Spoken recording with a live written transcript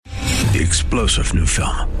The explosive new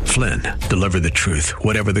film, Flynn, deliver the truth,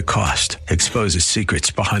 whatever the cost, exposes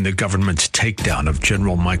secrets behind the government's takedown of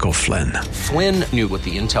General Michael Flynn. Flynn knew what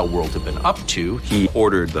the intel world had been up to. He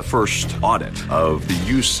ordered the first audit of the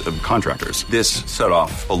use of contractors. This set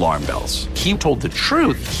off alarm bells. He told the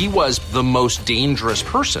truth. He was the most dangerous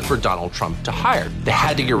person for Donald Trump to hire. They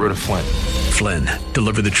had to get rid of Flynn. Flynn,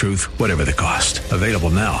 deliver the truth, whatever the cost. Available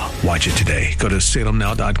now. Watch it today. Go to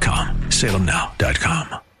salemnow.com.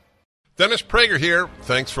 salemnow.com. Dennis Prager here.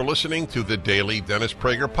 Thanks for listening to the Daily Dennis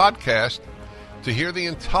Prager Podcast. To hear the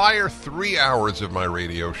entire 3 hours of my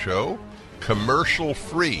radio show,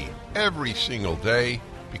 commercial-free, every single day,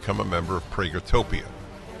 become a member of Pragertopia.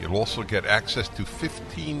 You'll also get access to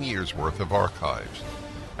 15 years' worth of archives,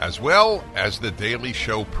 as well as the daily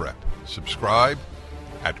show prep. Subscribe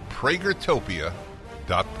at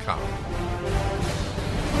pragertopia.com.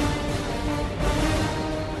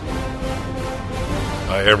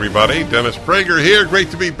 Hi, everybody. Dennis Prager here. Great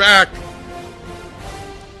to be back.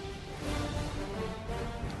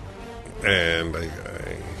 And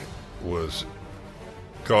I was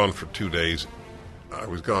gone for 2 days. I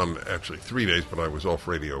was gone, actually, 3 days, but I was off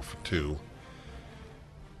radio for 2.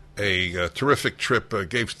 A terrific trip.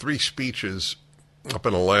 Gave 3 speeches up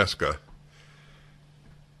in Alaska.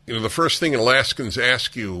 You know, the first thing Alaskans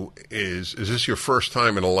ask you is this your first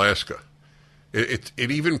time in Alaska? It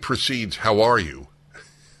even precedes, how are you?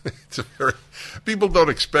 People don't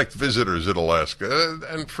expect visitors in Alaska,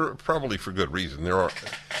 and probably for good reason.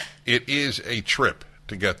 It is a trip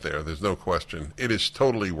to get there. There's no question. It is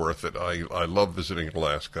totally worth it. I love visiting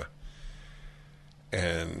Alaska,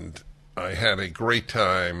 and I had a great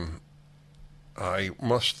time. I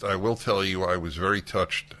will tell you, I was very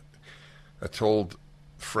touched. I told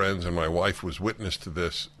friends, and my wife was witness to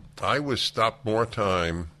this. I was stopped more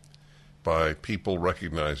time by people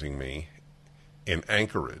recognizing me in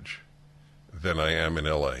Anchorage than I am in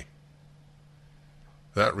L.A.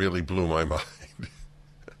 That really blew my mind.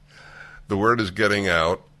 The word is getting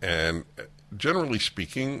out, and generally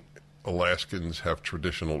speaking, Alaskans have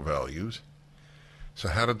traditional values. So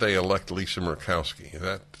how did they elect Lisa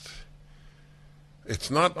Murkowski? It's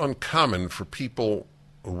not uncommon for people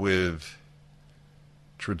with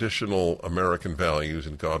traditional American values,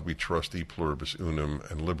 in God we trust, e pluribus unum,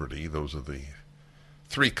 and liberty. Those are the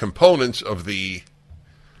 3 components of the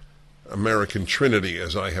American Trinity,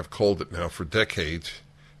 as I have called it now for decades.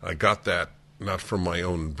 I got that not from my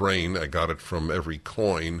own brain. I got it from every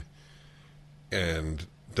coin and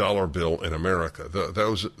dollar bill in America.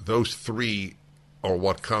 Those 3 are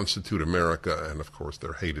what constitute America, and of course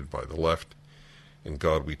they're hated by the left. In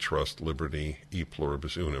God we trust, liberty, e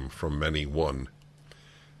pluribus unum, from many one.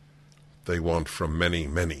 They want from many,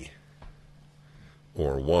 many,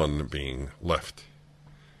 or one being left.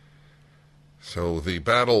 So the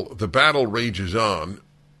battle rages on,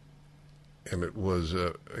 and it was,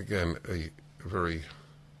 again, a very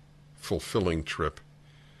fulfilling trip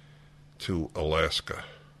to Alaska.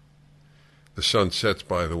 The sun sets,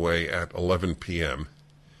 by the way, at 11 p.m.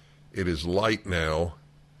 It is light now,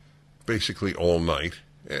 basically all night.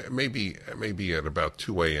 Maybe at about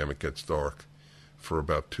 2 a.m. it gets dark for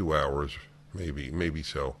about 2 hours, maybe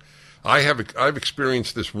so. I've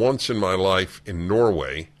experienced this once in my life in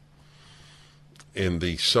Norway. In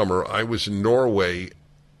the summer, I was in Norway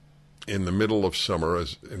in the middle of summer,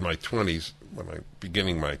 as in my 20s, when I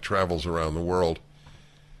beginning my travels around the world.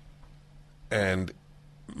 And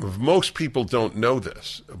most people don't know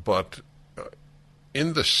this, but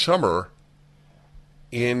in the summer,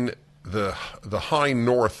 in the high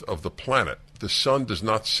north of the planet, the sun does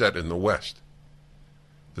not set in the west.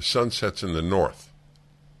 The sun sets in the north.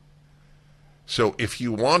 So if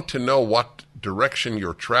you want to know what direction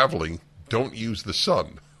you're traveling, don't use the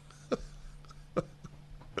sun.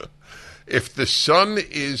 If the sun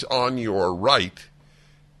is on your right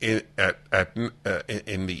in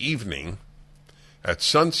the evening, at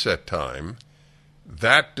sunset time,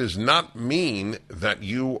 that does not mean that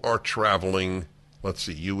you are traveling. Let's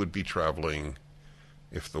see, you would be traveling,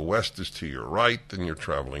 if the west is to your right, then you're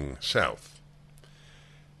traveling south.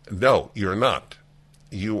 No, you're not.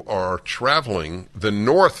 You are traveling, the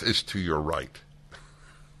north is to your right.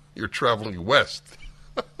 You're traveling west.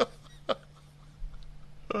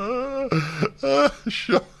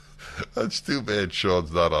 Sean, that's too bad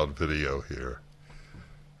Sean's not on video here.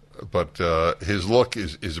 But his look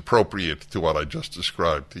is appropriate to what I just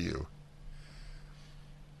described to you.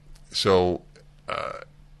 So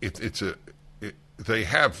they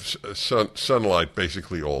have sunlight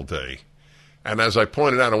basically all day. And as I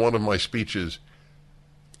pointed out in one of my speeches,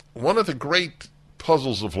 one of the great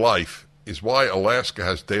puzzles of life is why Alaska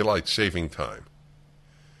has daylight saving time.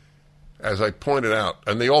 as I pointed out,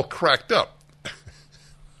 and they all cracked up.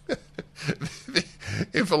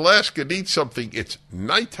 If Alaska needs something, it's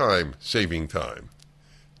nighttime saving time,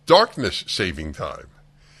 darkness saving time.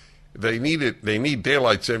 They need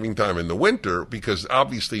daylight saving time in the winter because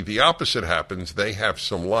obviously the opposite happens. They have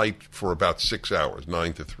some light for about 6 hours,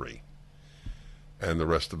 9 to 3, and the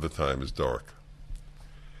rest of the time is dark.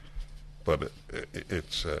 But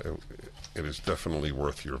it is definitely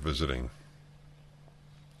worth your visiting.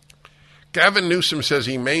 Gavin Newsom says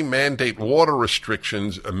he may mandate water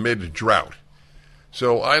restrictions amid drought.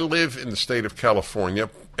 So I live in the state of California.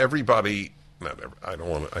 Everybody, I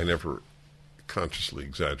never consciously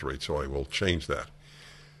exaggerate, so I will change that.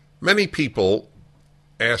 Many people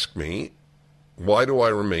ask me, why do I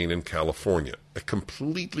remain in California? A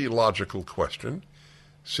completely logical question,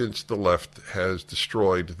 since the left has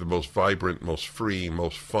destroyed the most vibrant, most free,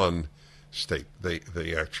 most fun state.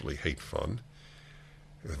 They actually hate fun.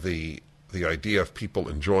 The idea of people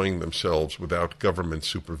enjoying themselves without government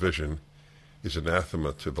supervision is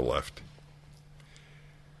anathema to the left.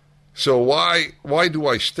 So why do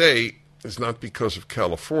I stay? It's not because of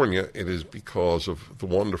California. It is because of the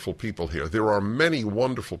wonderful people here. There are many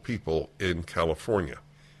wonderful people in California.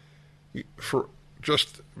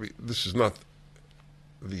 This is not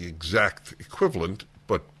the exact equivalent,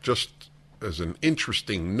 but just as an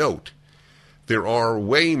interesting note, there are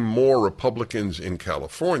way more Republicans in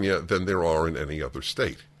California than there are in any other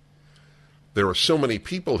state. There are so many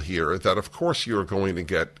people here that, of course, you're going to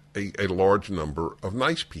get a large number of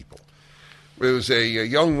nice people. There was a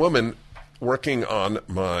young woman working on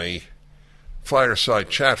my fireside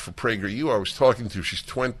chat for PragerU I was talking to. She's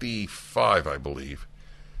 25, I believe,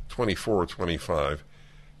 24 or 25,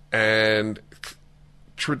 and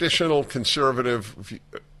traditional conservative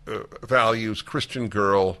values, Christian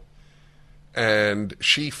girl, and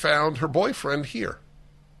she found her boyfriend here.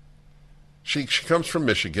 She comes from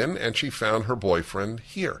Michigan, and she found her boyfriend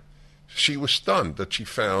here. She was stunned that she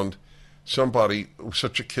found somebody with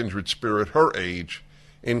such a kindred spirit, her age,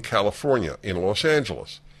 in California, in Los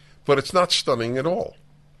Angeles. But it's not stunning at all.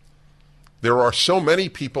 There are so many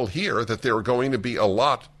people here that there are going to be a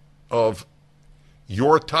lot of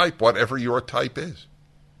your type, whatever your type is.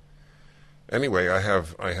 Anyway, I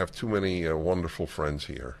have too many wonderful friends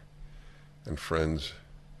here, and friends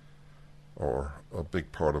are a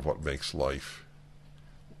big part of what makes life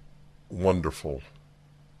wonderful.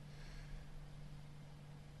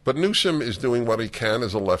 But Newsom is doing what he can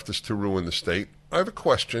as a leftist to ruin the state. I have a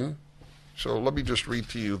question, so let me just read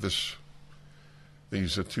to you these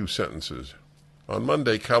two sentences. On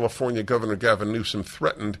Monday, California Governor Gavin Newsom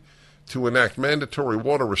threatened to enact mandatory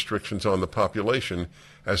water restrictions on the population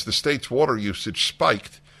as the state's water usage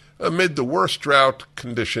spiked amid the worst drought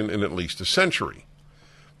condition in at least a century.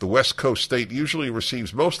 The West Coast state usually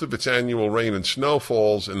receives most of its annual rain and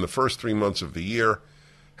snowfalls in the first 3 months of the year.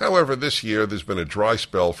 However, this year there's been a dry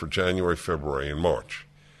spell for January, February, and March.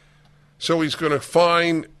 So he's going to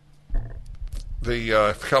fine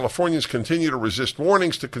the Californians continue to resist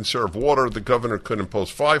warnings to conserve water. The governor could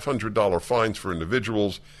impose $500 fines for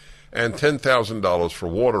individuals and $10,000 for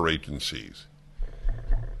water agencies.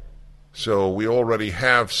 So we already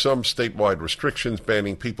have some statewide restrictions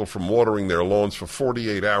banning people from watering their lawns for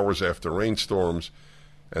 48 hours after rainstorms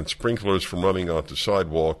and sprinklers from running onto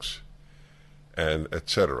sidewalks, and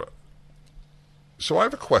etc. So I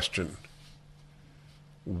have a question.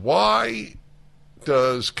 Why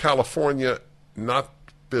does California not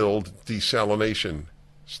build desalination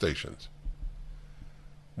stations?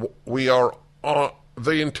 We are on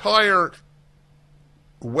the entire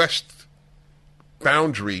west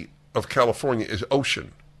boundary of California is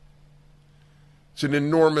ocean. It's an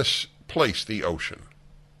enormous place, the ocean.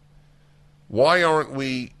 Why aren't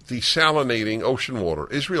we desalinating ocean water?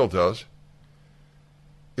 Israel does.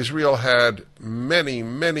 Israel had many,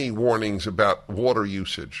 many warnings about water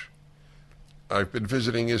usage. I've been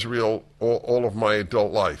visiting Israel all of my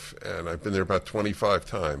adult life, and I've been there about 25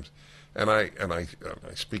 times. And I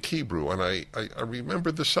speak Hebrew, and I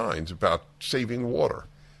remember the signs about saving water.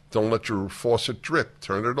 Don't let your faucet drip.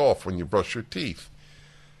 Turn it off when you brush your teeth.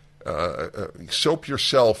 Soap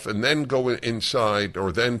yourself and then go inside,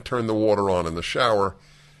 or then turn the water on in the shower,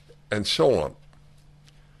 and so on.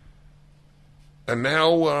 And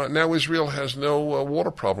now Israel has no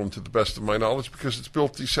water problem, to the best of my knowledge, because it's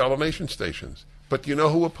built desalination stations. But you know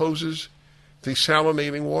who opposes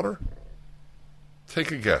desalinating water?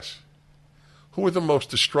 Take a guess. Who are the most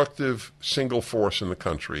destructive single force in the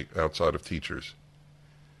country outside of teachers?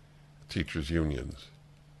 Teachers' unions.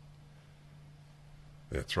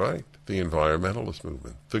 That's right. The environmentalist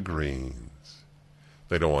movement. The Greens.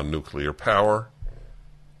 They don't want nuclear power.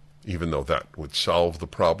 even though that would solve the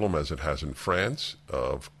problem, as it has in France,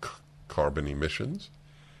 of carbon emissions.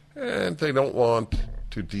 And they don't want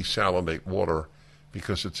to desalinate water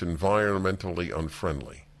because it's environmentally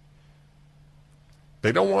unfriendly.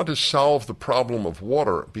 They don't want to solve the problem of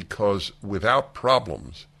water because without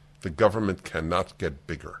problems, the government cannot get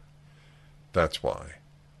bigger. That's why.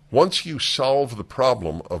 Once you solve the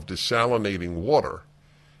problem of desalinating water,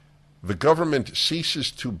 the government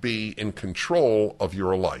ceases to be in control of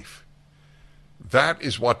your life. That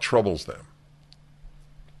is what troubles them.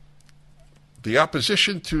 The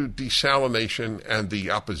opposition to desalination and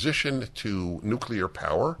the opposition to nuclear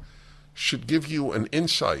power should give you an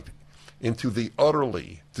insight into the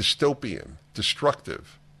utterly dystopian,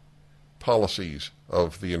 destructive policies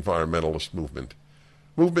of the environmentalist movement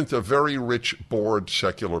of very rich, bored,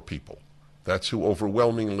 secular people. That's who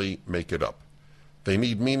overwhelmingly make it up. They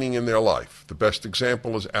need meaning in their life. The best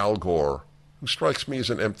example is Al Gore, who strikes me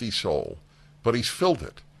as an empty soul, but he's filled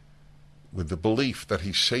it with the belief that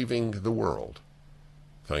he's saving the world,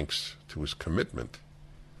 thanks to his commitment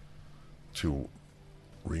to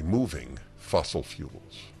removing fossil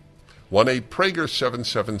fuels.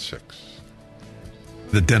 1-8-PRAGER-776.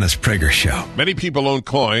 The Dennis Prager Show. Many people own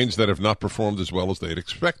coins that have not performed as well as they'd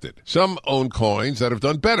expected. Some own coins that have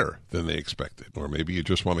done better than they expected. Or maybe you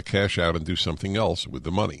just want to cash out and do something else with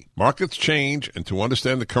the money. Markets change, and to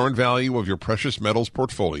understand the current value of your precious metals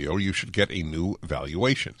portfolio, you should get a new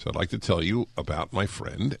valuation. So I'd like to tell you about my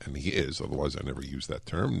friend, and he is, otherwise I never use that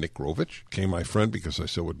term, Nick Rovich. Became my friend because I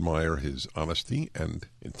so admire his honesty and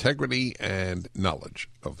integrity and knowledge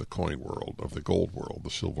of the coin world, of the gold world, the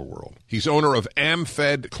silver world. He's owner of AmFed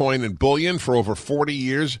Coin and Bullion. For over 40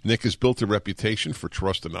 years, Nick has built a reputation for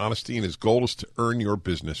trust and honesty, and his goal is to earn your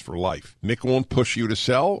business for life. Nick won't push you to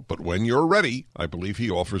sell, but when you're ready, I believe he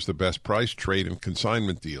offers the best price, trade, and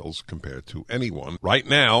consignment deals compared to anyone. Right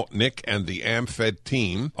now, Nick and the AmFed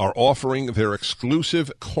team are offering their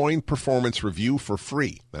exclusive coin performance review for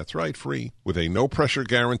free. That's right, free, with a no-pressure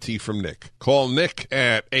guarantee from Nick. Call Nick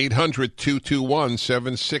at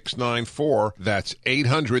 800-221-7694. That's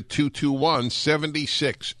 800-221-7694.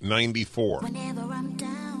 Whenever I'm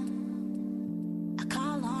down, I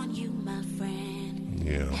call on you, my friend.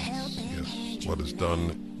 Yes. What is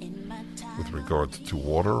done with regards to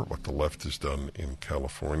water, what the left has done in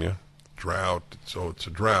California. Drought, so it's a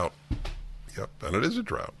drought. Yep, and it is a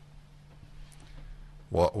drought.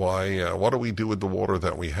 What do we do with the water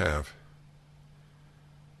that we have?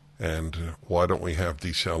 And why don't we have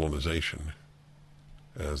desalination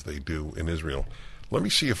as they do in Israel? Let me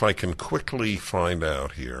see if I can quickly find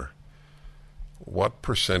out here what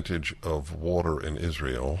percentage of water in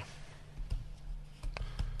Israel,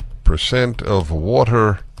 percent of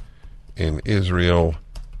water in Israel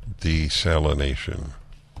desalination.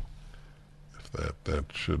 If that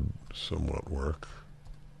should somewhat work.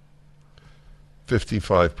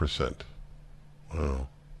 55%. Wow.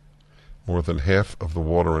 More than half of the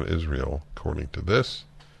water in Israel, according to this.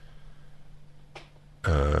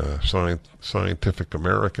 Scientific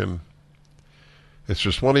American. It's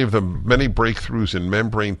just one of the many breakthroughs in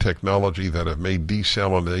membrane technology that have made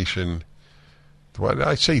desalination. Why did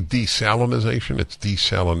I say desalinization? It's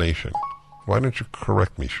desalination. Why don't you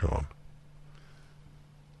correct me, Sean?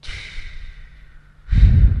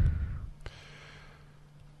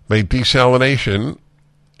 Made desalination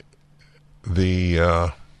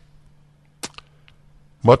the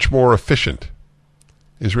much more efficient.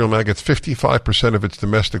 Israel now gets 55% of its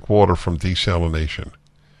domestic water from desalination.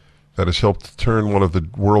 That has helped to turn one of the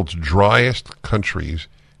world's driest countries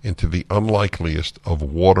into the unlikeliest of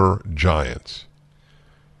water giants.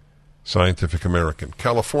 Scientific American.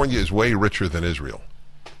 California is way richer than Israel.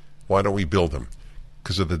 Why don't we build them?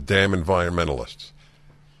 Because of the damn environmentalists.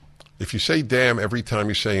 If you say damn every time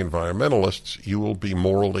you say environmentalists, you will be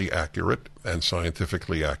morally accurate and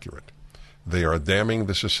scientifically accurate. They are damning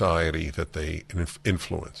the society that they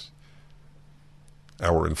influence.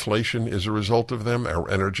 Our inflation is a result of them. Our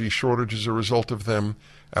energy shortage is a result of them.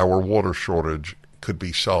 Our water shortage could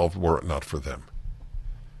be solved were it not for them.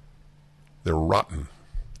 They're rotten.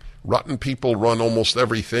 Rotten people run almost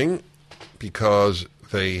everything because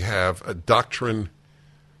they have a doctrine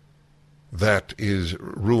that is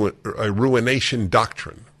a ruination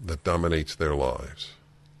doctrine that dominates their lives.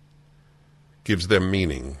 Gives them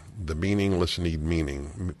meaning. The meaningless need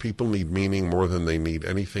meaning. People need meaning more than they need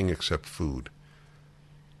anything except food.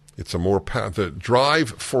 It's the drive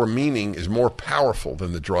for meaning is more powerful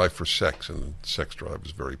than the drive for sex, and the sex drive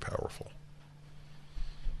is very powerful.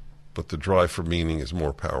 But the drive for meaning is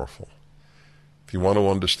more powerful. If you want to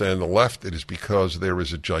understand the left, it is because there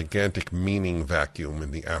is a gigantic meaning vacuum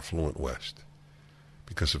in the affluent West.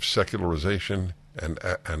 because of secularization and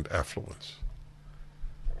affluence.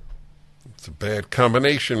 It's a bad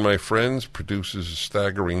combination, my friends, produces a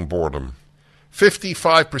staggering boredom.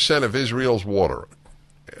 55% of Israel's water,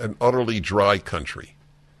 an utterly dry country,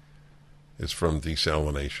 is from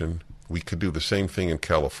desalination. We could do the same thing in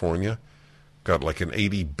California. Got like an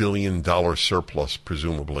 $80 billion surplus,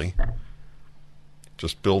 presumably.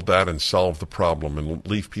 Just build that and solve the problem and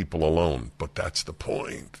leave people alone. But that's the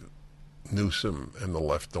point. Newsom and the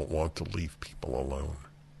left don't want to leave people alone.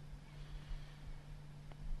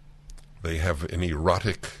 They have an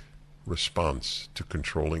erotic response to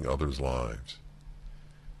controlling others' lives.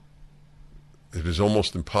 It is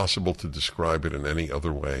almost impossible to describe it in any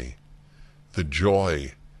other way. The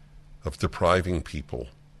joy of depriving people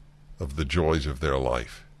of the joys of their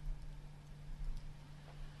life.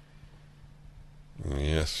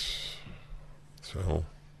 Yes. So,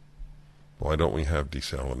 why don't we have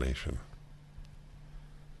desalination?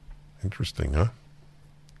 Interesting, huh?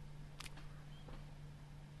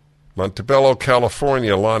 Montebello,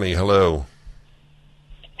 California. Lonnie, hello.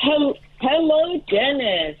 Hello,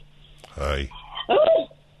 Dennis. Hi. Oh,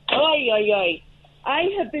 I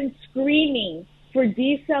have been screaming for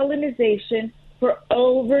desalinization for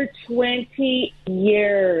over 20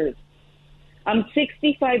 years. I'm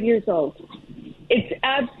 65 years old. It's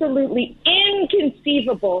absolutely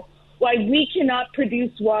inconceivable why we cannot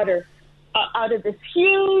produce water out of this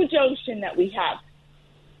huge ocean that we have.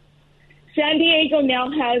 San Diego now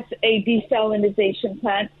has a desalinization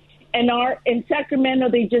plant, and in Sacramento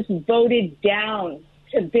they just voted down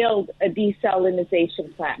to build a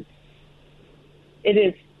desalinization plant. It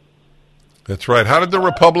is. That's right. How did the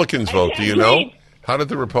Republicans vote? Do you know? How did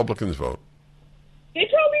the Republicans vote? They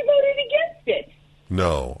probably voted against it.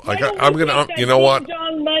 No, I'm gonna. You know what? Take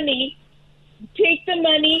the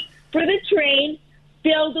money for the train,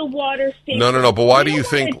 build a water station. No. But why do you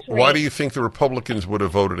think? Why do you think the Republicans would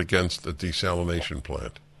have voted against the desalination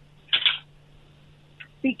plant?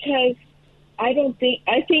 Because I think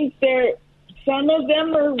some of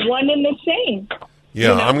them are one and the same.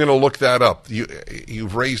 Yeah, you know? I'm going to look that up.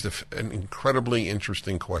 You've raised an incredibly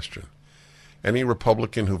interesting question. Any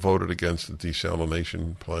Republican who voted against the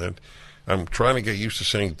desalination plant, I'm trying to get used to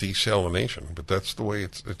saying desalination, but that's the way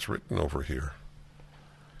it's written over here.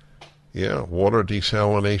 Yeah, water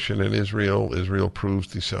desalination in Israel. Israel proves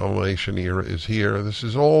desalination era is here. This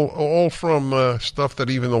is all from stuff that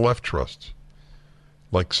even the left trusts,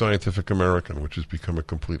 like Scientific American, which has become a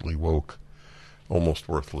completely woke, almost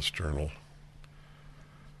worthless journal.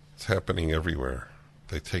 It's happening everywhere.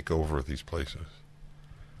 They take over these places.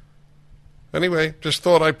 Anyway, just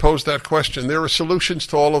thought I'd pose that question. There are solutions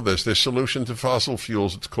to all of this. There's solution to fossil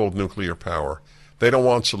fuels. It's called nuclear power. They don't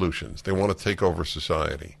want solutions. They want to take over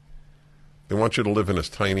society. They want you to live in a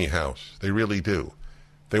tiny house. They really do.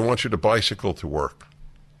 They want you to bicycle to work.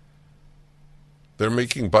 They're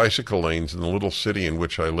making bicycle lanes in the little city in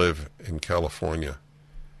which I live in California.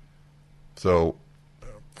 So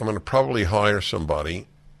I'm going to probably hire somebody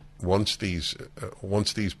once these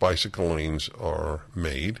bicycle lanes are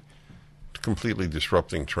made, completely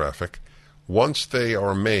disrupting traffic. Once they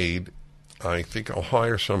are made, I think I'll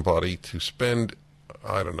hire somebody to spend,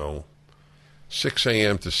 6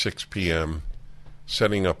 a.m. to 6 p.m.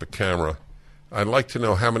 setting up a camera. I'd like to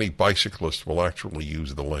know how many bicyclists will actually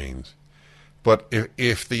use the lanes. But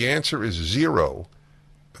if the answer is 0,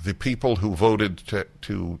 the people who voted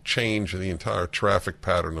to change the entire traffic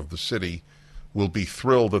pattern of the city will be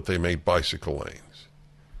thrilled that they made bicycle lanes.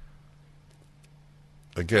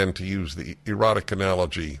 Again, to use the erotic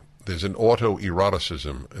analogy, there's an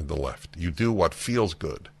autoeroticism in the left. You do what feels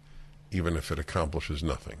good, even if it accomplishes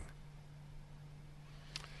nothing.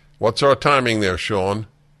 What's our timing there, Sean?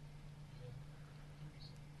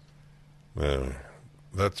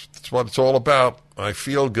 That's what it's all about. I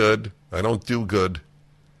feel good. I don't do good.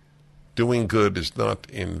 Doing good is not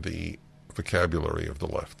in the vocabulary of the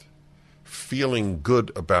left. Feeling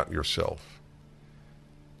good about yourself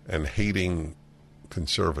and hating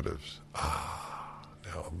conservatives.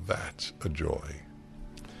 Now that's a joy.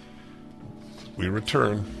 We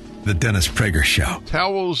return. The Dennis Prager Show.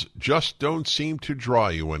 Towels just don't seem to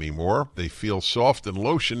dry you anymore. They feel soft and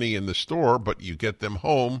lotiony in the store, but you get them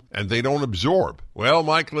home and they don't absorb. Well,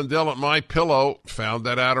 Mike Lindell at MyPillow found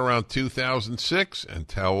that out around 2006, and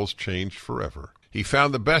towels changed forever. He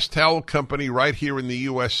found the best towel company right here in the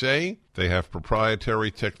USA. They have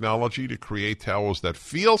proprietary technology to create towels that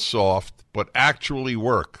feel soft but actually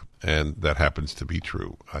work, and that happens to be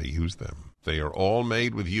true. I use them. They are all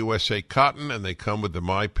made with USA cotton, and they come with the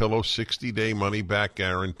MyPillow 60-day money-back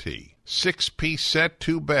guarantee. 6-piece set,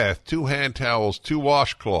 2 bath, 2 hand towels, 2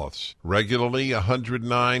 washcloths. Regularly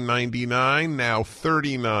 $109.99, now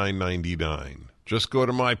 $39.99. Just go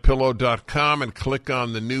to MyPillow.com and click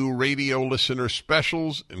on the new radio listener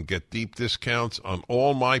specials and get deep discounts on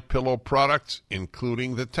all MyPillow products,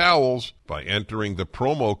 including the towels, by entering the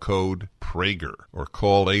promo code Prager or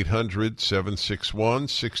call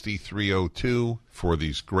 800-761-6302 for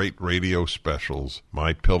these great radio specials.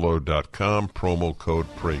 MyPillow.com, promo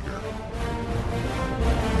code Prager.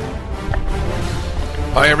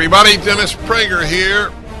 Hi, everybody. Dennis Prager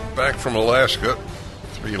here, back from Alaska.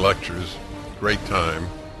 3 lectures. Great time.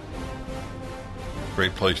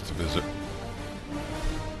 Great place to visit.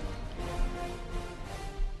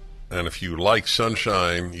 And if you like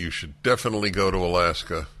sunshine, you should definitely go to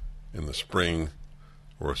Alaska in the spring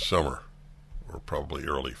or summer, or probably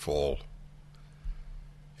early fall.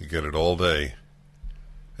 You get it all day.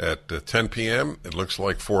 At 10 p.m., it looks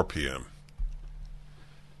like 4 p.m.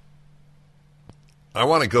 I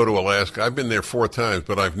want to go to Alaska. I've been there 4 times,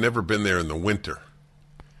 but I've never been there in the winter.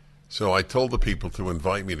 So I told the people to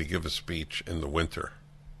invite me to give a speech in the winter.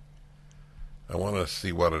 I want to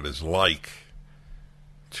see what it is like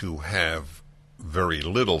to have very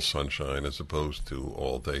little sunshine as opposed to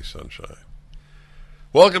all-day sunshine.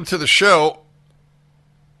 Welcome to the show.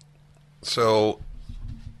 So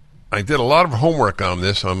I did a lot of homework on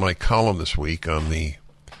this on my column this week on the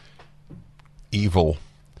evil,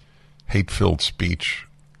 hate-filled speech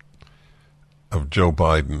of Joe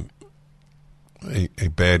Biden. A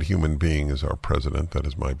bad human being is our president. That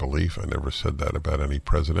is my belief. I never said that about any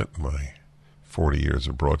president in my 40 years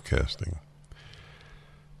of broadcasting.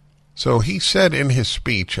 So he said in his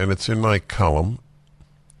speech, and it's in my column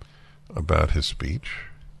about his speech,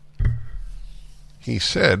 he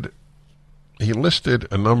said, he listed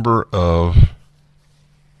a number of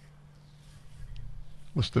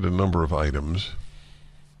items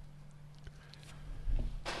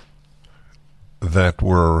that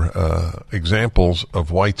were examples of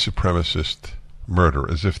white supremacist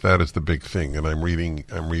murder, as if that is the big thing. And I'm reading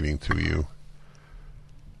to you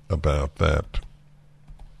about that,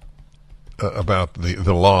 about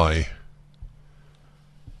the lie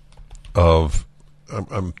of.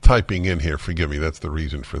 I'm typing in here. Forgive me. That's the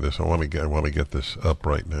reason for this. I want to get this up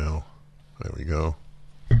right now. There we go.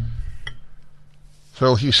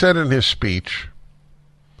 So he said in his speech,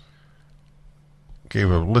 gave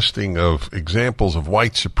a listing of examples of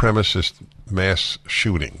white supremacist mass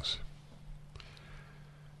shootings.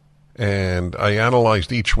 And I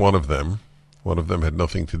analyzed each one of them. One of them had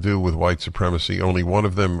nothing to do with white supremacy. Only one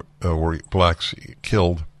of them were blacks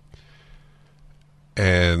killed.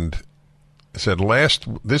 And said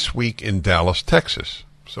this week in Dallas, Texas.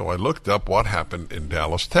 So I looked up what happened in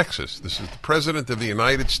Dallas, Texas. This is the President of the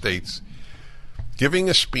United States giving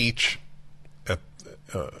a speech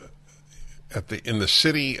in the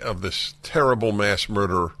city of this terrible mass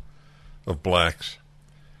murder of blacks.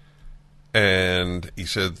 And he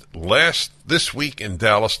said, this week in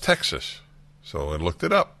Dallas, Texas. So I looked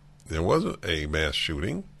it up. There was a mass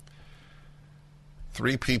shooting.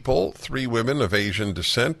 3 women of Asian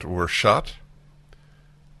descent were shot,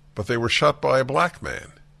 but they were shot by a black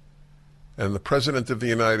man. And the President of the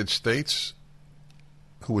United States,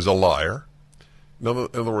 who was a liar, in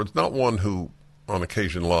other words, not one who on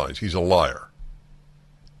occasion lies, he's a liar.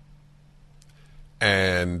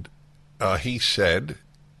 And he said,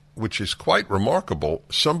 which is quite remarkable,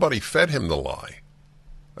 somebody fed him the lie.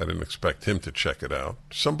 I didn't expect him to check it out.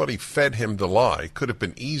 Somebody fed him the lie. Could have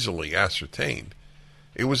been easily ascertained.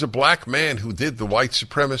 It was a black man who did the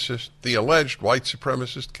alleged white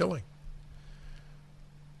supremacist killing.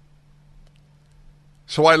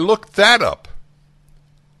 So I looked that up,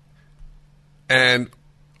 and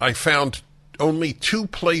I found only 2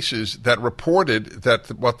 places that reported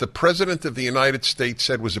that what the President of the United States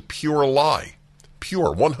said was a pure lie.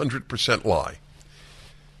 Pure, 100% lie.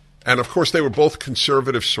 And, of course, they were both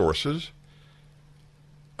conservative sources,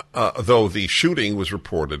 though the shooting was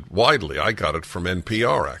reported widely. I got it from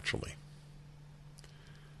NPR, actually.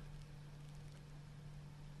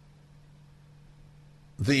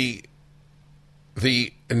 The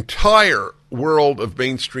entire world of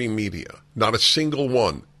mainstream media, not a single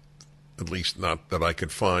one, at least not that I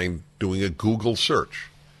could find doing a Google search,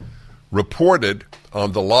 reported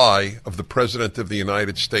on the lie of the President of the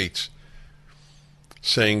United States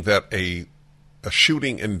saying that a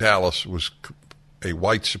shooting in Dallas was a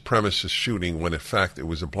white supremacist shooting when in fact it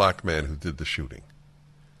was a black man who did the shooting.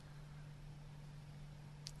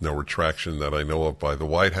 No retraction that I know of by the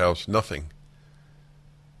White House, nothing.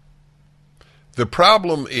 The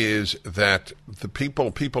problem is that the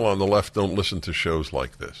people on the left don't listen to shows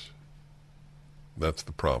like this. That's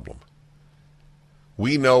the problem.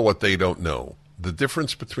 We know what they don't know. The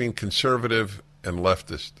difference between conservative and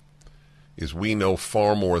leftist is we know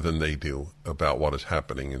far more than they do about what is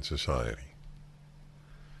happening in society.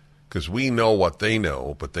 Because we know what they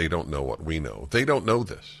know, but they don't know what we know. They don't know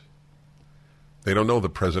this. They don't know the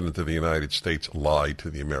President of the United States lied to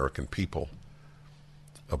the American people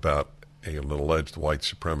about an alleged white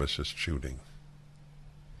supremacist shooting.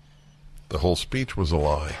 The whole speech was a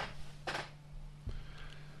lie.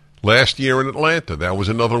 Last year in Atlanta, that was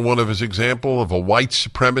another one of his examples of a white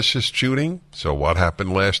supremacist shooting. So what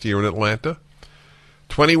happened last year in Atlanta?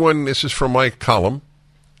 This is from my column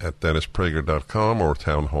at DennisPrager.com or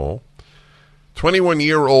Town Hall.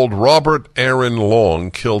 21-year-old Robert Aaron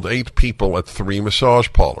Long killed 8 people at 3 massage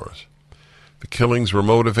parlors. The killings were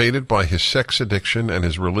motivated by his sex addiction and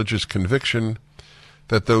his religious conviction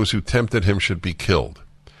that those who tempted him should be killed.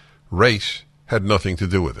 Race had nothing to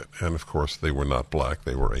do with it. And, of course, they were not black.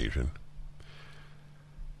 They were Asian.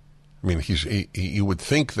 I mean, you would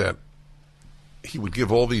think that he would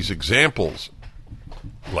give all these examples,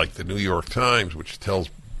 like the New York Times, which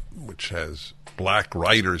has black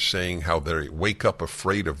writers saying how they wake up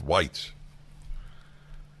afraid of whites.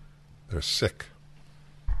 They're sick.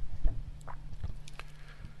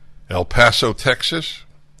 El Paso, Texas,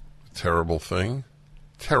 terrible thing.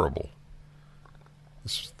 Terrible.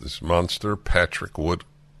 This monster, Patrick Wood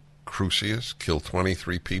Crusius, killed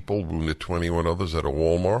 23 people, wounded 21 others at a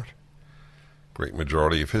Walmart. Great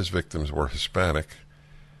majority of his victims were Hispanic.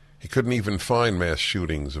 He couldn't even find mass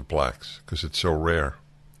shootings of blacks because it's so rare.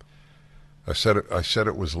 I said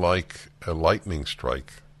it was like a lightning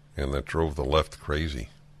strike, and that drove the left crazy.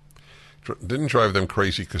 Didn't drive them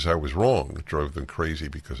crazy because I was wrong. It drove them crazy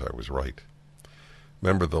because I was right.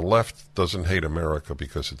 Remember, the left doesn't hate America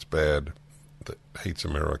because it's bad. It hates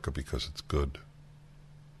America because it's good.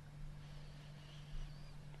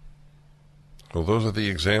 Well, those are the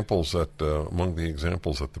examples among the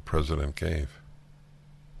examples that the president gave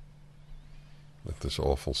at this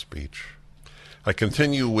awful speech. I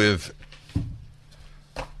continue with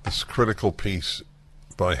this critical piece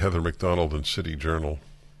by Heather McDonald in City Journal.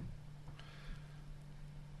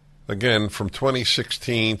 Again, from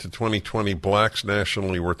 2016 to 2020, blacks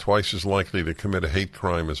nationally were twice as likely to commit a hate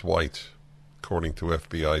crime as whites, according to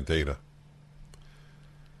FBI data.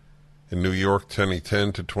 In New York,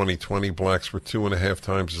 2010 to 2020, blacks were 2.5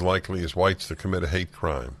 times as likely as whites to commit a hate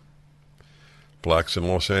crime. Blacks in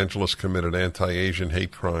Los Angeles committed anti-Asian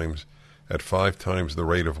hate crimes at 5 times the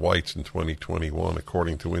rate of whites in 2021,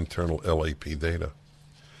 according to internal LAP data.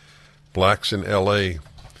 Blacks in L.A.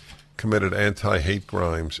 committed anti-hate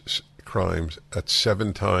crimes at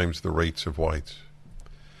 7 times the rates of whites,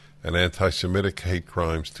 and anti-Semitic hate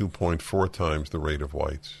crimes 2.4 times the rate of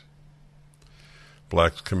whites.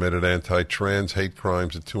 Blacks committed anti-trans hate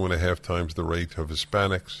crimes at 2.5 times the rate of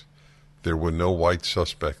Hispanics. There were no white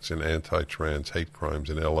suspects in anti-trans hate crimes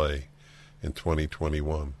in L.A. in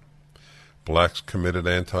 2021. Blacks committed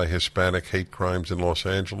anti-Hispanic hate crimes in Los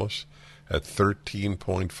Angeles at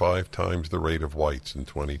 13.5 times the rate of whites in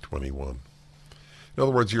 2021. In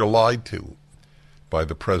other words, you're lied to by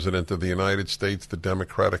the President of the United States, the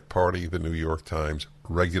Democratic Party, the New York Times,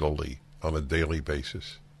 regularly on a daily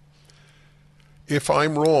basis. If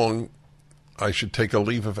I'm wrong, I should take a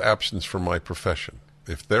leave of absence from my profession.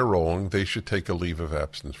 If they're wrong, they should take a leave of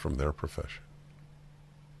absence from their profession.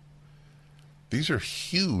 These are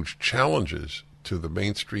huge challenges to the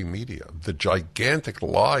mainstream media. The gigantic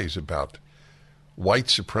lies about white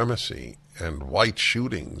supremacy and white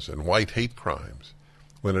shootings and white hate crimes,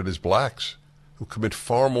 when it is blacks who commit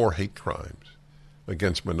far more hate crimes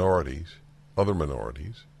against minorities, other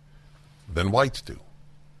minorities, than whites do.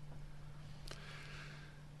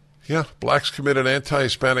 Yeah, blacks committed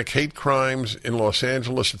anti-Hispanic hate crimes in Los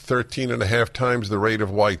Angeles at 13.5 times the rate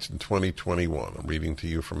of whites in 2021. I'm reading to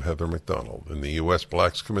you from Heather McDonald. In the U.S.,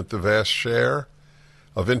 blacks commit the vast share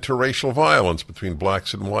of interracial violence between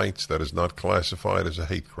blacks and whites that is not classified as a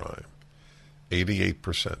hate crime,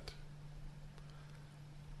 88%.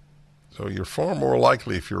 So you're far more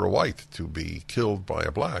likely, if you're a white, to be killed by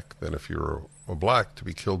a black than if you're a black to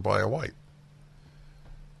be killed by a white.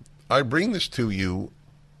 I bring this to you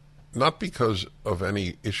not because of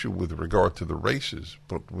any issue with regard to the races,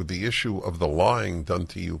 but with the issue of the lying done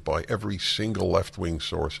to you by every single left-wing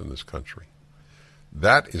source in this country.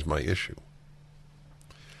 That is my issue.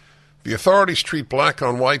 The authorities treat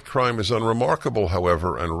black-on-white crime as unremarkable,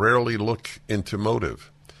 however, and rarely look into motive.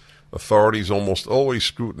 Authorities almost always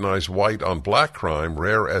scrutinize white-on-black crime,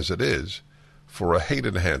 rare as it is, for a hate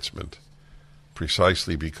enhancement,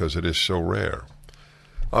 precisely because it is so rare.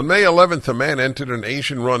 On May 11th, a man entered an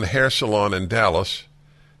Asian-run hair salon in Dallas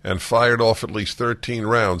and fired off at least 13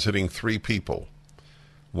 rounds, hitting 3 people,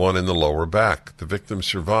 one in the lower back. The victim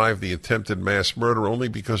survived the attempted mass murder only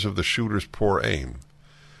because of the shooter's poor aim.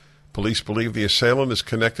 Police believe the assailant is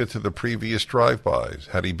connected to the previous drive-bys.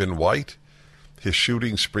 Had he been white, his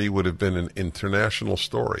shooting spree would have been an international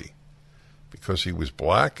story. Because he was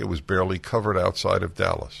black, it was barely covered outside of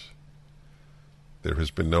Dallas. There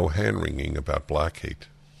has been no hand-wringing about black hate.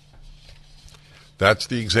 That's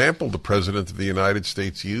the example the President of the United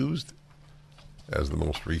States used as the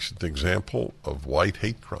most recent example of white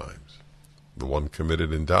hate crimes, the one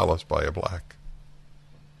committed in Dallas by a black.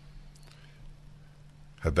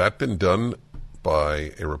 Had that been done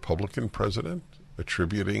by a Republican president,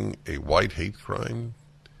 attributing a white hate crime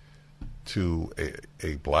to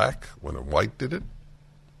a black when a white did it,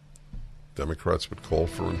 Democrats would call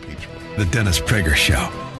for impeachment. The Dennis Prager Show.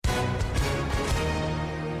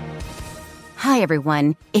 Hi,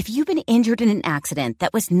 everyone. If you've been injured in an accident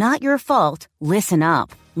that was not your fault, listen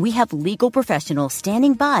up. We have legal professionals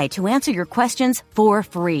standing by to answer your questions for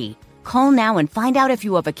free. Call now and find out if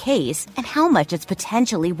you have a case and how much it's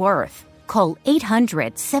potentially worth. Call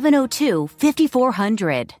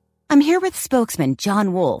 800-702-5400. I'm here with spokesman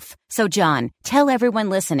John Wolf. So, John, tell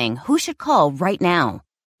everyone listening who should call right now.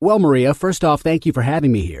 Well, Maria, first off, thank you for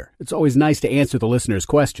having me here. It's always nice to answer the listeners'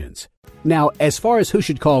 questions. Now, as far as who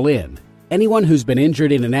should call in, anyone who's been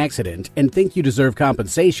injured in an accident and think you deserve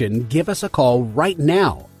compensation, give us a call right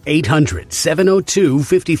now.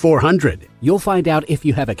 800-702-5400. You'll find out if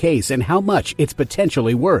you have a case and how much it's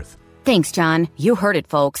potentially worth. Thanks, John. You heard it,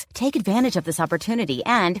 folks. Take advantage of this opportunity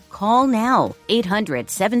and call now.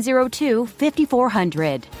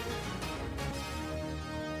 800-702-5400.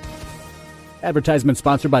 Advertisement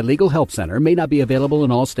sponsored by Legal Help Center. May not be available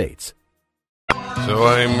in all states. So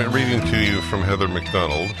I'm reading to you from Heather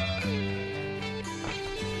McDonald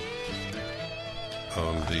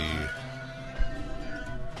on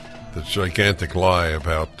the gigantic lie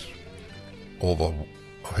about all the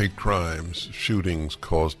hate crimes, shootings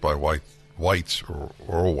caused by whites or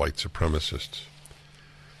white supremacists.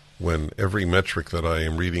 When every metric that I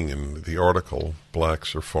am reading in the article,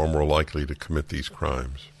 blacks are far more likely to commit these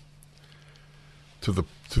crimes. To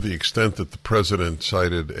the extent that the president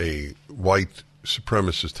cited a white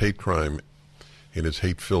supremacist hate crime in his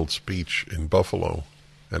hate-filled speech in Buffalo,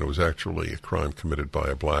 and it was actually a crime committed by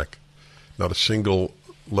a black, not a single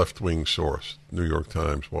left-wing source, New York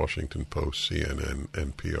Times, Washington Post, CNN,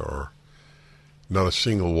 NPR, not a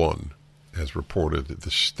single one has reported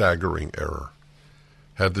the staggering error.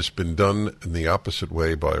 Had this been done in the opposite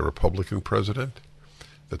way by a Republican president,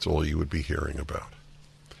 that's all you would be hearing about.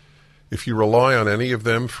 If you rely on any of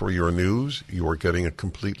them for your news, you are getting a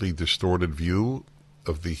completely distorted view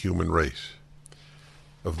of the human race,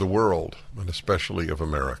 of the world, and especially of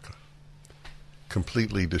America.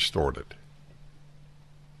 Completely distorted.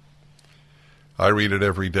 I read it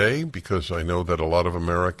every day because I know that a lot of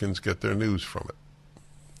Americans get their news from it.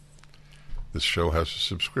 This show has a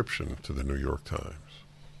subscription to the New York Times,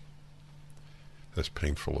 as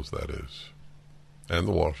painful as that is, and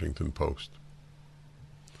the Washington Post,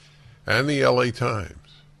 and the LA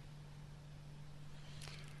Times.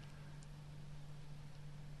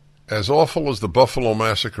 As awful as the Buffalo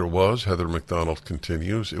massacre was, Heather McDonald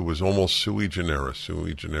continues, it was almost sui generis.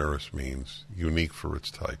 Sui generis means unique for its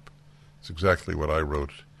type. It's exactly what I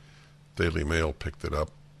wrote. Daily Mail picked it up.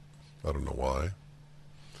 I don't know why.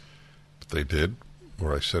 But they did,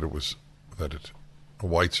 where I said it was that a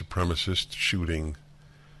white supremacist shooting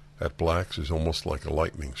at blacks is almost like a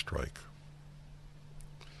lightning strike.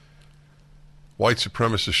 White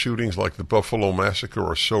supremacist shootings like the Buffalo massacre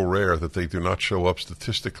are so rare that they do not show up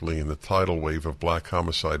statistically in the tidal wave of black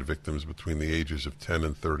homicide victims between the ages of 10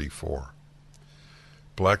 and 34.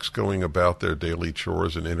 Blacks going about their daily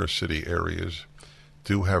chores in inner city areas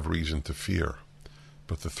do have reason to fear,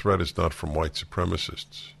 but the threat is not from white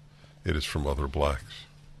supremacists. It is from other blacks.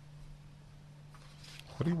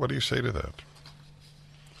 What do you say to that?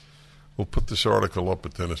 We'll put this article up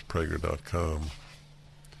at DennisPrager.com.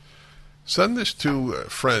 Send this to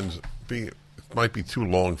friends. It might be too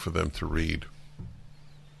long for them to read.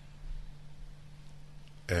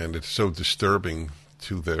 And it's so disturbing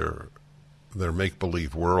to their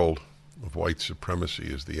make-believe world of white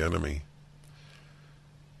supremacy as the enemy.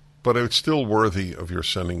 But it's still worthy of your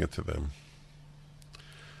sending it to them.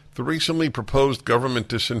 The recently proposed government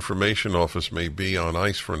disinformation office may be on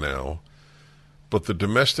ice for now, but the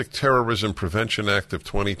Domestic Terrorism Prevention Act of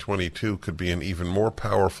 2022 could be an even more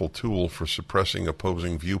powerful tool for suppressing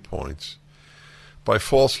opposing viewpoints by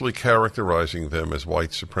falsely characterizing them as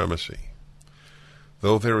white supremacy.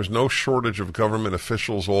 Though there is no shortage of government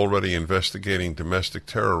officials already investigating domestic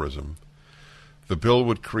terrorism, the bill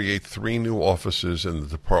would create 3 new offices in the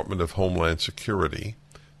Department of Homeland Security,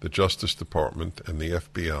 the Justice Department, and the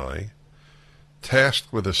FBI,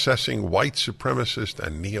 tasked with assessing white supremacist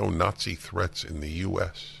and neo-Nazi threats in the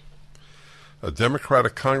U.S. A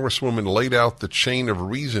Democratic congresswoman laid out the chain of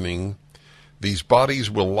reasoning these bodies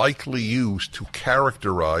will likely use to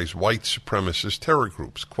characterize white supremacist terror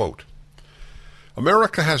groups. Quote,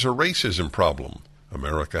 America has a racism problem,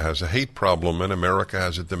 America has a hate problem, and America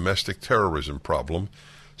has a domestic terrorism problem,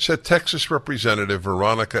 said Texas Representative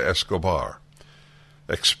Veronica Escobar.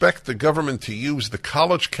 Expect the government to use the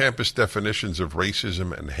college campus definitions of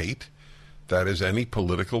racism and hate, that is, any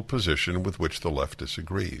political position with which the left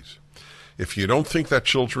disagrees. If you don't think that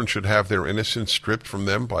children should have their innocence stripped from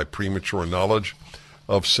them by premature knowledge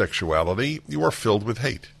of sexuality, you are filled with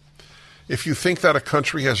hate. If you think that a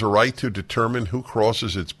country has a right to determine who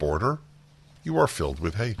crosses its border, you are filled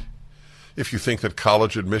with hate. If you think that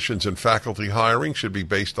college admissions and faculty hiring should be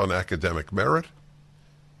based on academic merit,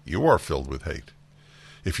 you are filled with hate.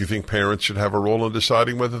 If you think parents should have a role in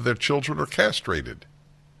deciding whether their children are castrated,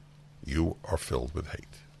 you are filled with hate.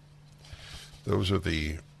 Those are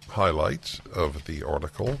the highlights of the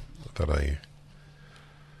article that I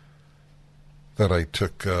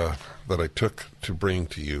took to bring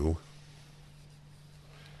to you.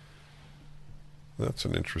 That's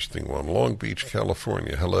an interesting one. Long Beach,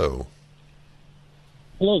 California. Hello.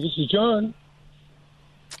 Hello, this is John.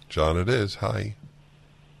 John, it is. Hi.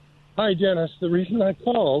 Hi, Dennis. The reason I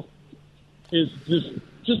called is just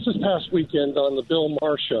this past weekend on the Bill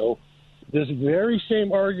Maher show, this very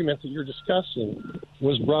same argument that you're discussing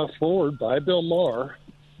was brought forward by Bill Maher,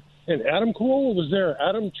 and Adam Carolla was there.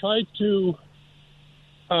 Adam tried to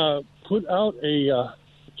put out a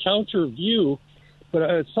counter view,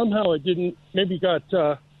 but somehow it didn't. Maybe got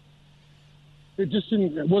it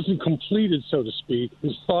wasn't completed, so to speak,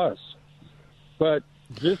 his thoughts. But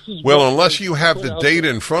this is unless you have the data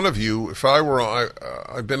in front of you. If I were,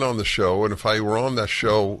 I've been on the show, and if I were on that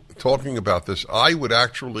show talking about this, I would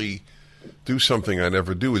actually do something I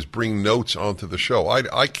never do, is bring notes onto the show.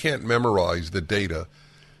 I can't memorize the data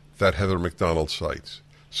that Heather McDonald cites.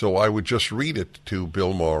 So I would just read it to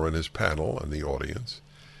Bill Maher and his panel and the audience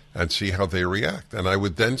and see how they react. And I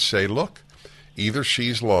would then say, look, either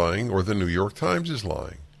she's lying or the New York Times is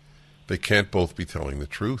lying. They can't both be telling the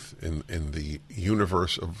truth in the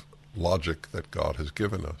universe of logic that God has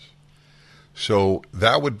given us. So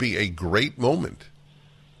that would be a great moment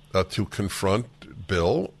to confront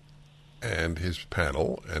Bill and his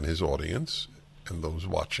panel and his audience and those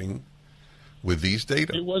watching with these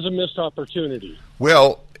data. It was a missed opportunity.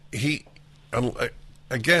 Well,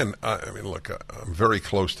 again, I mean, look, I'm very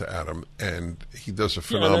close to Adam, and he does a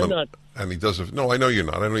phenomenal. No, I know you're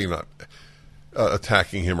not. I know you're not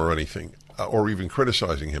attacking him or anything, or even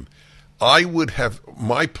criticizing him.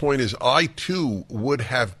 My point is, I too would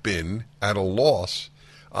have been at a loss.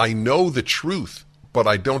 I know the truth, but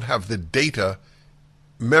I don't have the data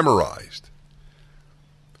memorized.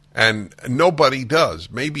 And nobody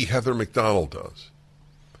does. Maybe Heather McDonald does.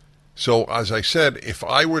 So, as I said, if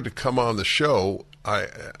I were to come on the show,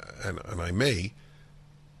 and I may,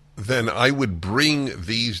 then I would bring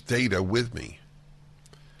these data with me,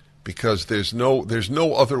 because there's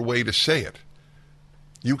no other way to say it.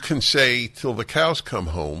 You can say till the cows come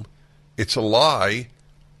home, it's a lie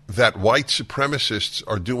that white supremacists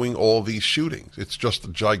are doing all these shootings. It's just a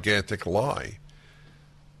gigantic lie.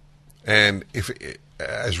 And if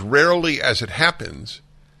as rarely as it happens,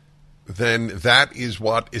 then that is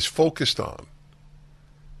what is focused on.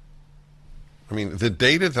 I mean, the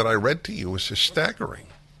data that I read to you is just staggering.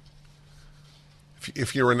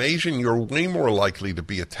 If you're an Asian, you're way more likely to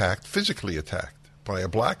be attacked, physically attacked, by a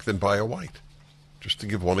black than by a white, just to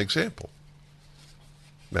give one example.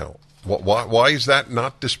 Now, why is that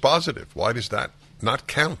not dispositive? Why does that not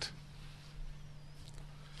count?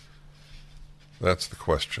 That's the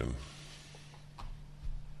question.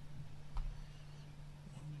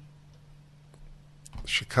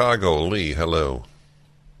 Chicago, Lee, hello.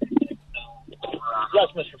 Yes,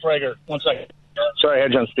 Mr. Frager. 1 second. Sorry, I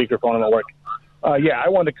had you on speakerphone. I'm at work. I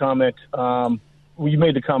wanted to comment. You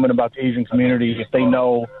made the comment about the Asian community. If they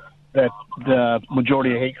know that the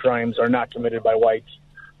majority of hate crimes are not committed by whites.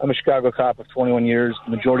 I'm a Chicago cop of 21 years.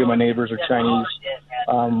 The majority of my neighbors are Chinese.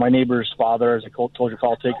 My neighbor's father, as I told you,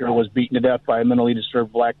 call taker, was beaten to death by a mentally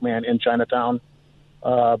disturbed black man in Chinatown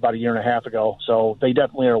about a year and a half ago. So they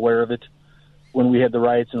definitely are aware of it. When we had the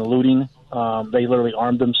riots and the looting, they literally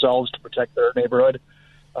armed themselves to protect their neighborhood.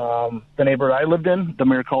 The neighborhood I lived in, the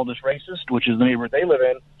mayor called us racist, which is the neighborhood they live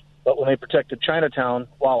in. but when they protected Chinatown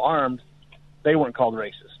while armed, they weren't called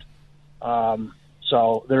racist.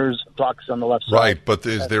 So there's blocks on the left side. Right, but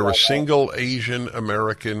is there a single Asian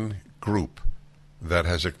American group that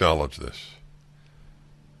has acknowledged this?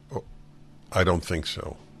 Oh, I don't think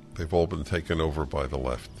so. They've all been taken over by the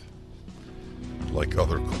left, like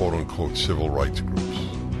other quote-unquote civil rights groups.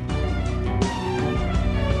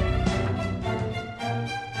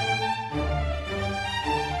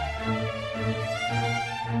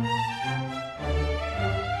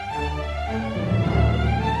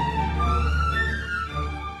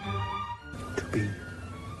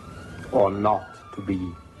 Or not to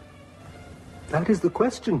be? That is the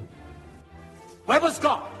question. Where was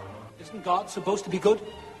God? Isn't God supposed to be good?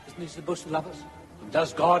 Isn't he supposed to love us? And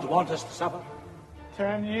does God want us to suffer?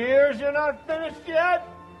 10 years, you're not finished yet?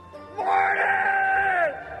 Morty!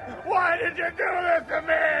 Why did you do this to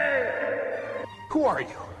me? Who are you?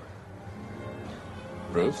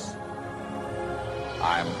 Bruce?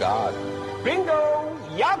 I'm God. Bingo!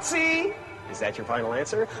 Yahtzee! Is that your final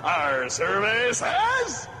answer? Our survey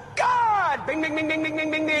says God! Bing, bing, bing, bing, bing,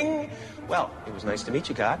 bing, bing, bing. Well, it was nice to meet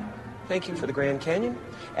you, God. Thank you for the Grand Canyon,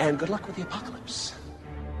 and good luck with the apocalypse.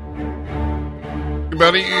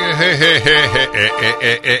 Everybody,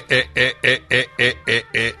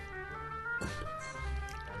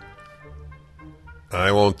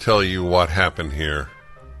 I won't tell you what happened here.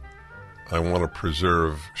 I want to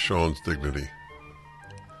preserve Sean's dignity.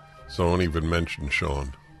 So don't even mention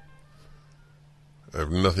Sean. I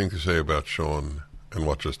have nothing to say about Sean and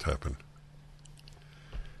what just happened.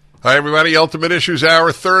 Hi, everybody. Ultimate Issues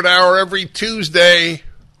Hour, third hour every Tuesday.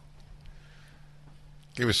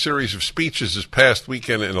 Gave a series of speeches this past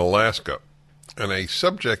weekend in Alaska. And a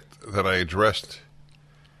subject that I addressed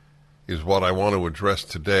is what I want to address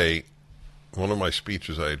today. One of my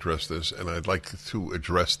speeches I addressed this, and I'd like to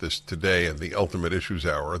address this today at the Ultimate Issues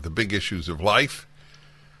Hour, the big issues of life.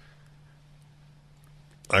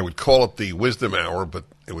 I would call it the Wisdom Hour, but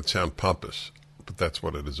it would sound pompous. But that's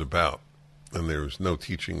what it is about. And there's no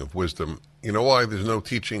teaching of wisdom. You know why there's no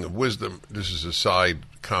teaching of wisdom? This is a side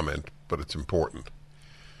comment, but it's important.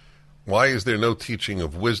 Why is there no teaching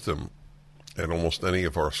of wisdom at almost any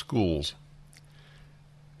of our schools?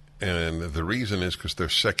 And the reason is because they're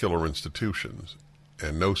secular institutions,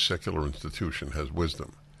 and no secular institution has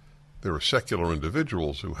wisdom. There are secular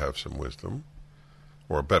individuals who have some wisdom,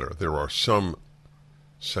 or better, there are some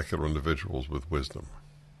secular individuals with wisdom.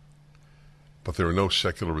 But there are no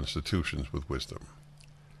secular institutions with wisdom.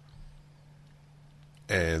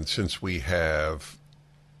 And since we have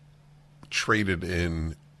traded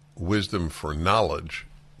in wisdom for knowledge,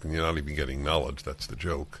 and you're not even getting knowledge, that's the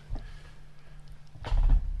joke.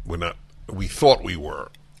 We thought we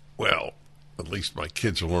were. Well, at least my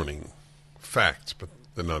kids are learning facts, but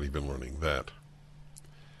they're not even learning that.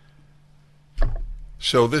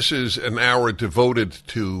 So this is an hour devoted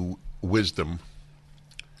to wisdom,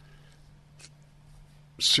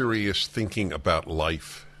 serious thinking about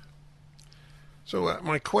life. So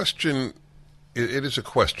my question, it is a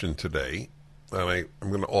question today, and I'm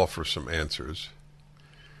going to offer some answers.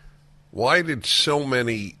 Why did so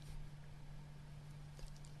many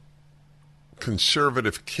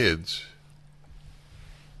conservative kids,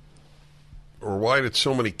 or why did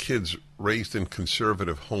so many kids raised in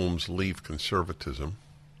conservative homes leave conservatism?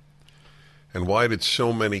 And why did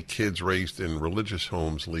so many kids raised in religious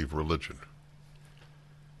homes leave religion?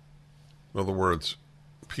 In other words,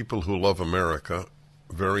 people who love America,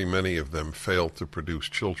 very many of them fail to produce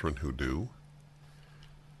children who do.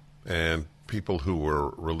 And people who were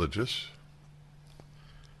religious,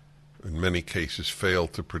 in many cases, fail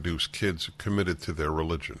to produce kids committed to their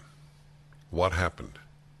religion. What happened?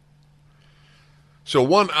 So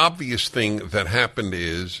one obvious thing that happened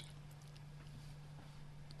is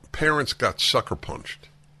parents got sucker punched.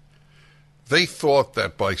 They thought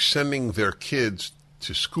that by sending their kids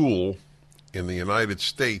to school in the United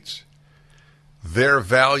States, their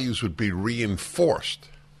values would be reinforced,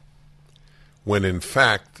 when in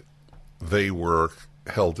fact they were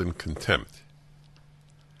held in contempt.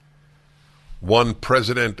 One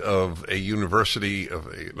president of a university, of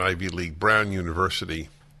an Ivy League Brown University,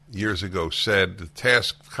 years ago said, the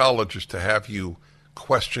task of college is to have you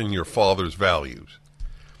question your father's values.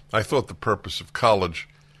 I thought the purpose of college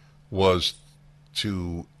was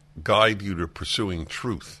to guide you to pursuing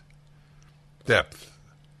truth, depth,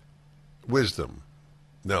 wisdom.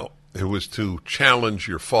 No, it was to challenge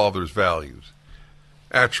your father's values.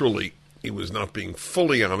 Actually, he was not being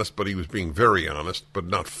fully honest, but he was being very honest, but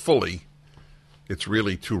not fully. It's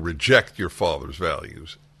really to reject your father's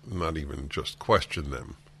values, not even just question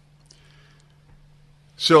them.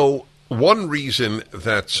 So one reason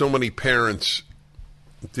that so many parents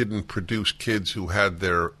didn't produce kids who had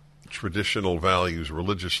their traditional values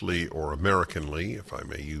religiously or Americanly, if I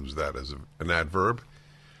may use that as an adverb,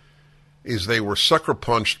 is they were sucker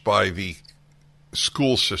punched by the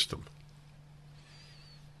school system.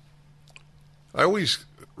 I always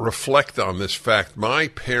reflect on this fact. My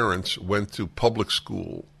parents went to public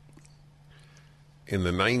school in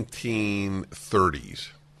the 1930s.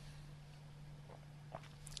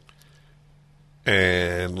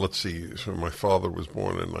 And let's see, so my father was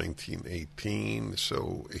born in 1918,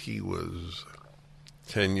 so he was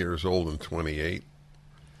 10 years old in 28,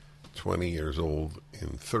 20 years old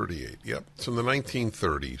in 38. Yep, it's in the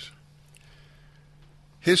 1930s.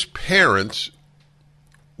 His parents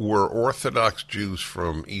were Orthodox Jews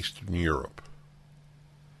from Eastern Europe.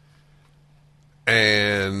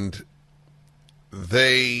 And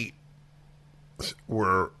they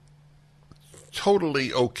were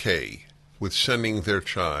totally okay with sending their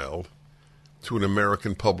child to an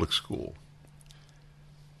American public school,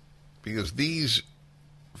 because these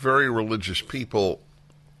very religious people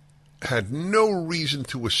had no reason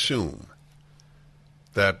to assume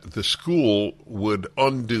that the school would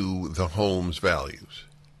undo the home's values.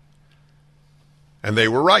 And they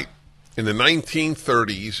were right. In the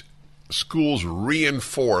 1930s, schools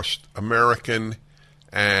reinforced American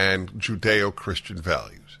and Judeo-Christian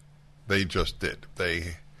values. They just did.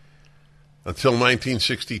 Until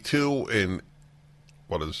 1962, in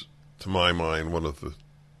what is, to my mind, one of the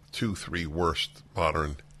 2-3 worst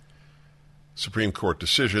modern Supreme Court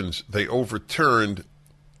decisions, they overturned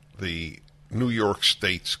the New York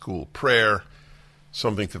State school prayer,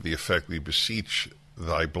 something to the effect, we beseech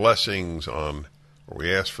thy blessings on, or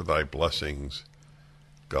we ask for thy blessings,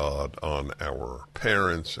 God, on our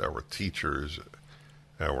parents, our teachers,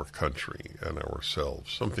 our country, and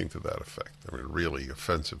ourselves. Something to that effect. I mean, really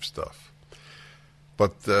offensive stuff.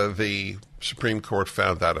 But the Supreme Court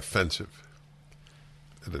found that offensive.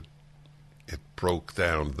 It broke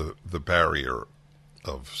down the barrier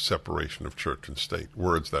of separation of church and state,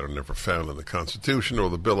 words that are never found in the Constitution or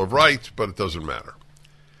the Bill of Rights, but it doesn't matter.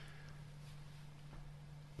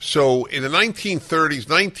 So in the 1930s,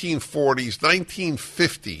 1940s,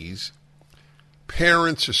 1950s,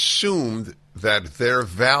 parents assumed that their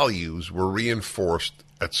values were reinforced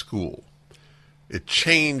at school. It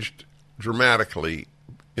changed dramatically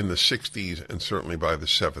in the 60s and certainly by the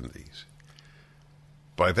 70s.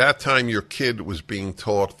 By that time, your kid was being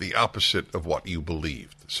taught the opposite of what you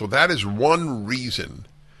believed. So that is one reason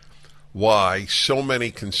why so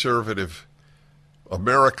many conservative,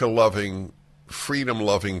 America-loving,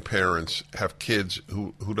 freedom-loving parents have kids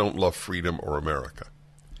who don't love freedom or America.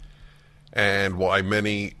 And why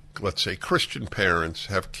many, let's say, Christian parents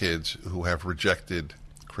have kids who have rejected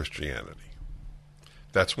Christianity.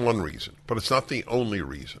 That's one reason, but it's not the only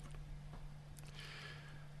reason.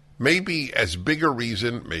 Maybe as big a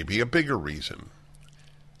reason, maybe a bigger reason,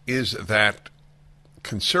 is that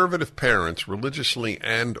conservative parents, religiously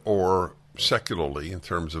and or secularly, in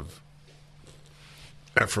terms of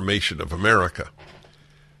affirmation of America,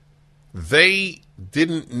 they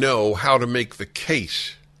didn't know how to make the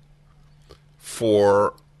case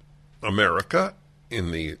for America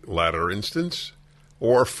in the latter instance,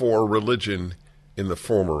 or for religion in the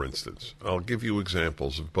former instance. I'll give you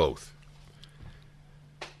examples of both.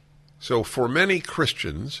 So for many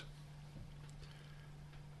Christians,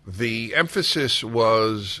 the emphasis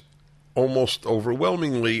was almost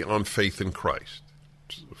overwhelmingly on faith in Christ.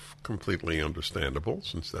 It's completely understandable,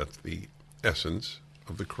 since that's the essence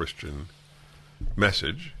of the Christian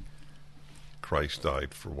message. Christ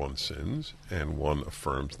died for one's sins, and one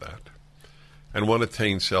affirms that, and one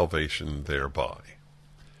attains salvation thereby.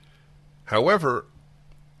 However,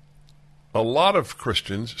 a lot of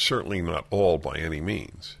Christians, certainly not all by any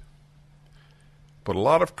means, but a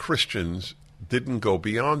lot of Christians didn't go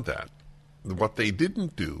beyond that. What they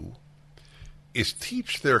didn't do is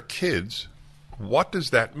teach their kids, what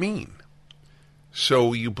does that mean?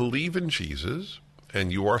 So you believe in Jesus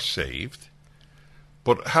and you are saved,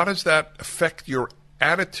 but how does that affect your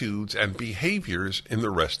attitudes and behaviors in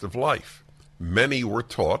the rest of life? Many were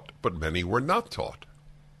taught, but many were not taught.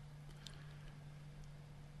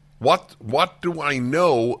 What do I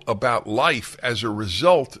know about life as a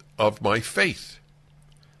result of my faith?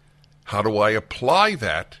 How do I apply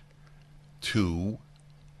that to,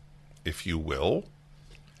 if you will,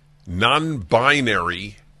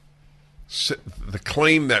 non-binary, the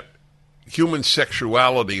claim that human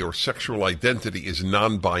sexuality or sexual identity is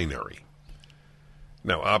non-binary?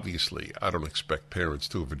 Now, obviously, I don't expect parents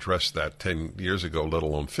to have addressed that 10 years ago, let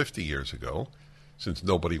alone 50 years ago. since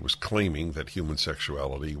nobody was claiming that human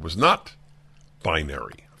sexuality was not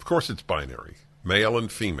binary. Of course it's binary. Male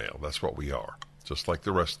and female, that's what we are, just like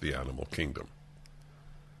the rest of the animal kingdom.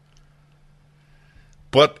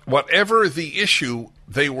 But whatever the issue,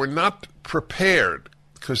 they were not prepared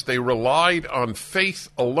because they relied on faith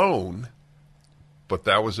alone, but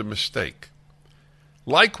that was a mistake.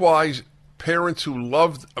 Likewise, parents who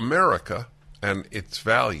loved America and its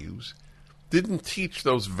values didn't teach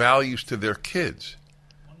those values to their kids.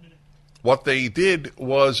 What they did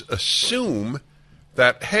was assume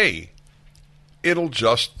that, hey, it'll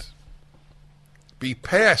just be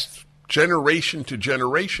passed generation to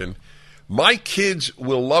generation. My kids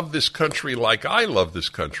will love this country like I love this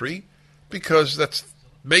country because that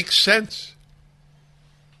makes sense.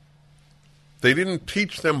 They didn't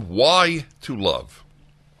teach them why to love.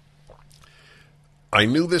 I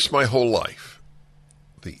knew this my whole life.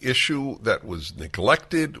 The issue that was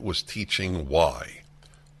neglected was teaching why.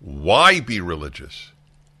 Why be religious?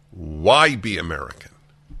 Why be American?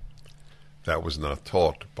 That was not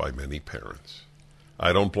taught by many parents.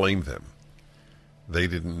 I don't blame them. They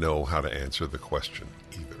didn't know how to answer the question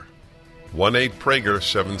either.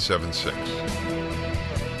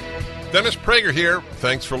 1-8-PRAGER-776. Dennis Prager here.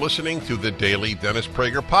 Thanks for listening to the Daily Dennis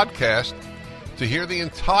Prager Podcast. To hear the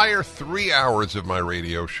entire 3 hours of my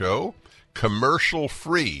radio show,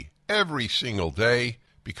 commercial-free, every single day,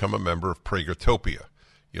 become a member of Pragertopia.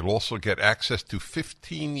 You'll also get access to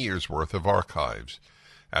 15 years' worth of archives,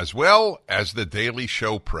 as well as the daily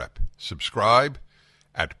show prep. Subscribe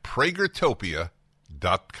at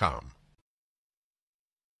Pragertopia.com.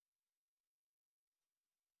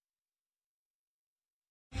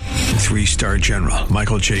 Three-star General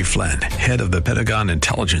Michael J. Flynn, head of the Pentagon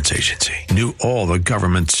Intelligence Agency, knew all the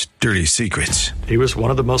government's dirty secrets. He was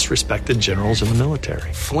one of the most respected generals in the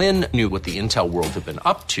military. Flynn knew what the intel world had been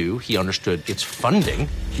up to. He understood its funding.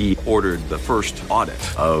 He ordered the first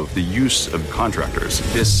audit of the use of contractors.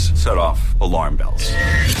 This set off alarm bells.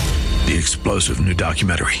 The explosive new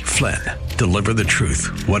documentary, Flynn, Deliver the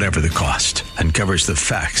Truth, Whatever the Cost, uncovers the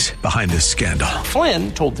facts behind this scandal.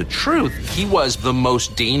 Flynn told the truth. He was the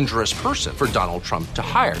most dangerous person for Donald Trump to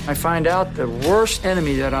hire. I find out the worst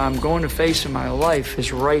enemy that I'm going to face in my life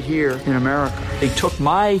is right here in America. They took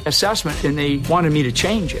my assessment and they wanted me to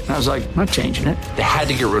change it. And I was like, I'm not changing it. They had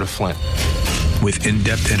to get rid of Flynn. With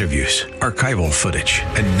in-depth interviews, archival footage,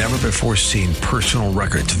 and never-before-seen personal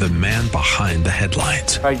records of the man behind the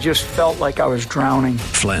headlines. I just felt like I was drowning.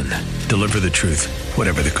 Flynn, Deliver the Truth,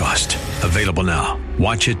 Whatever the Cost. Available now.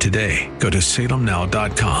 Watch it today. Go to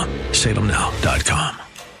salemnow.com. salemnow.com.